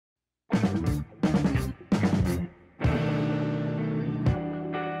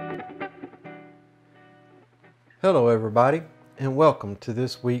Hello everybody, and welcome to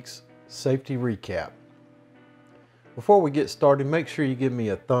this week's safety recap. Before we get started, make sure you give me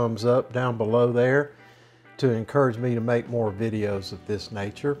a thumbs up down below there to encourage me to make more videos of this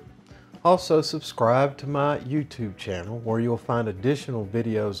nature. Also subscribe to my YouTube channel where you'll find additional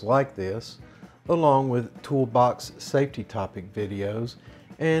videos like this, along with toolbox safety topic videos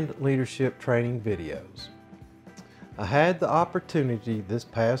and leadership training videos. I had the opportunity this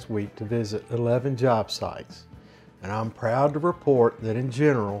past week to visit 11 job sites, and I'm proud to report that in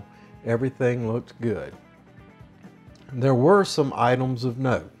general, everything looked good. There were some items of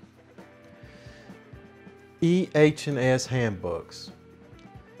note. EH&S Handbooks.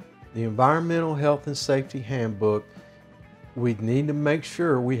 The Environmental Health and Safety Handbook, we need to make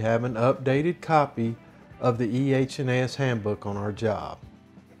sure we have an updated copy of the EH&S Handbook on our job.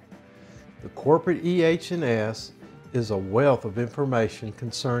 The Corporate EH&S is a wealth of information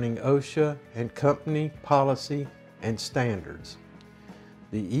concerning OSHA and Company policy and standards.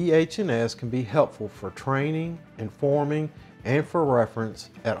 The EH&S can be helpful for training, informing, and for reference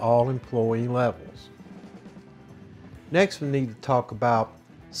at all employee levels. Next, we need to talk about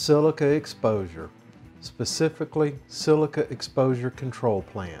silica exposure, specifically silica exposure control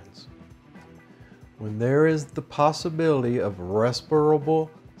plans. When there is the possibility of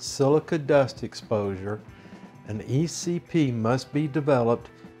respirable silica dust exposure, an ECP must be developed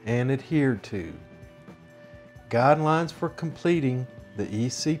and adhered to. Guidelines for completing the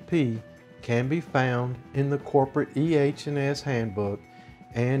ECP can be found in the Corporate EH&S Handbook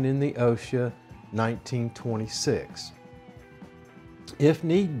and in the OSHA 1926. If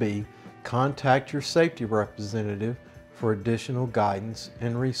need be, contact your safety representative for additional guidance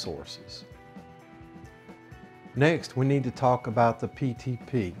and resources. Next, we need to talk about the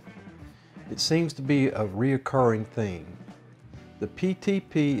PTP. It seems to be a reoccurring theme. The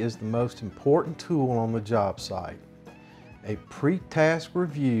PTP is the most important tool on the job site. A pre-task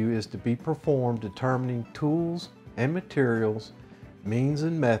review is to be performed determining tools and materials, means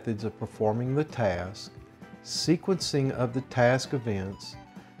and methods of performing the task, sequencing of the task events,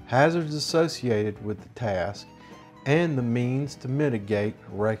 hazards associated with the task, and the means to mitigate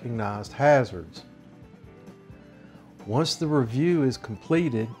recognized hazards. Once the review is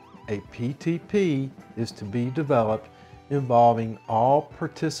completed, a PTP is to be developed involving all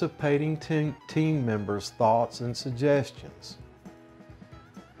participating team members' thoughts and suggestions.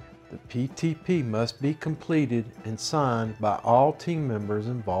 The PTP must be completed and signed by all team members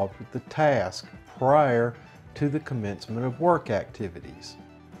involved with the task prior to the commencement of work activities.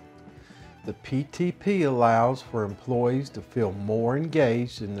 The PTP allows for employees to feel more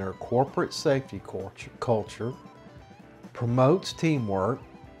engaged in their corporate safety culture, promotes teamwork,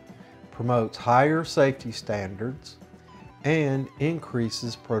 promotes higher safety standards, and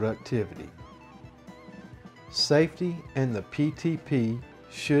increases productivity. Safety and the PTP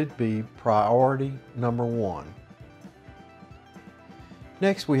should be priority number one.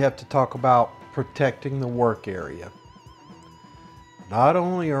 Next, we have to talk about protecting the work area. Not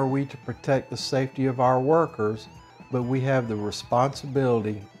only are we to protect the safety of our workers, but we have the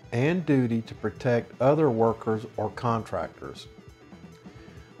responsibility and duty to protect other workers or contractors.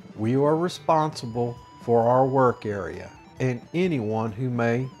 We are responsible for our work area and anyone who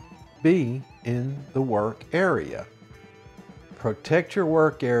may be in the work area. Protect your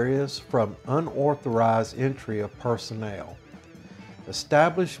work areas from unauthorized entry of personnel.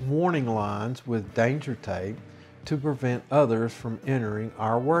 Establish warning lines with danger tape to prevent others from entering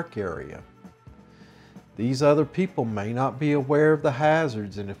our work area. These other people may not be aware of the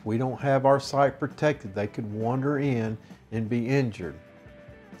hazards, and if we don't have our site protected, they could wander in and be injured.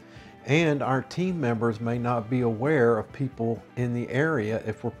 And our team members may not be aware of people in the area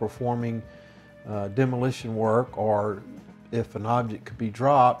if we're performing demolition work, or if an object could be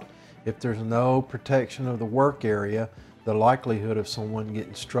dropped. If there's no protection of the work area, the likelihood of someone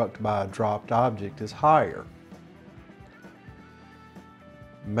getting struck by a dropped object is higher.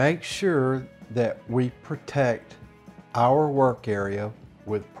 Make sure that we protect our work area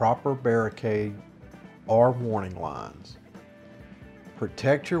with proper barricade or warning lines.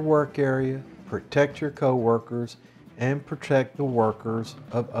 Protect your work area, protect your co-workers, and protect the workers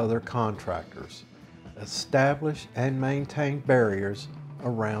of other contractors. Establish and maintain barriers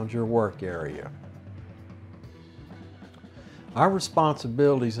around your work area. Our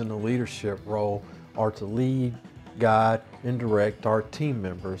responsibilities in the leadership role are to lead, guide, and direct our team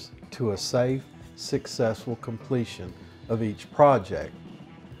members to a safe, successful completion of each project.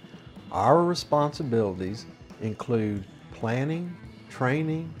 Our responsibilities include planning,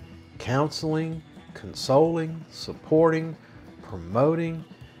 training, counseling, consoling, supporting, promoting,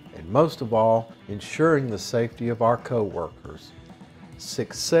 and most of all, ensuring the safety of our coworkers.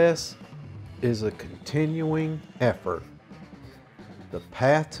 Success is a continuing effort. The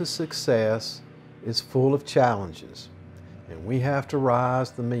path to success is full of challenges, and we have to rise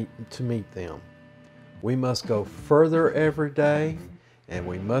to meet them. We must go further every day, and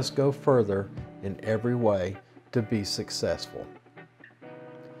we must go further in every way to be successful.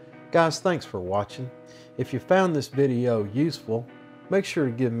 Guys, thanks for watching. If you found this video useful, make sure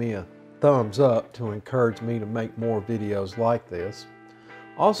to give me a thumbs up to encourage me to make more videos like this.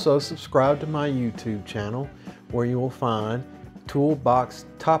 Also, subscribe to my YouTube channel where you will find toolbox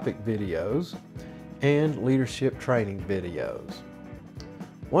topic videos and leadership training videos.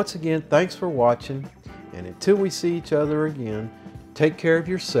 Once again, thanks for watching, and until we see each other again, take care of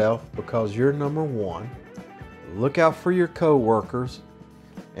yourself because you're number one. Look out for your coworkers,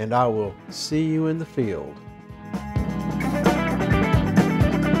 and I will see you in the field.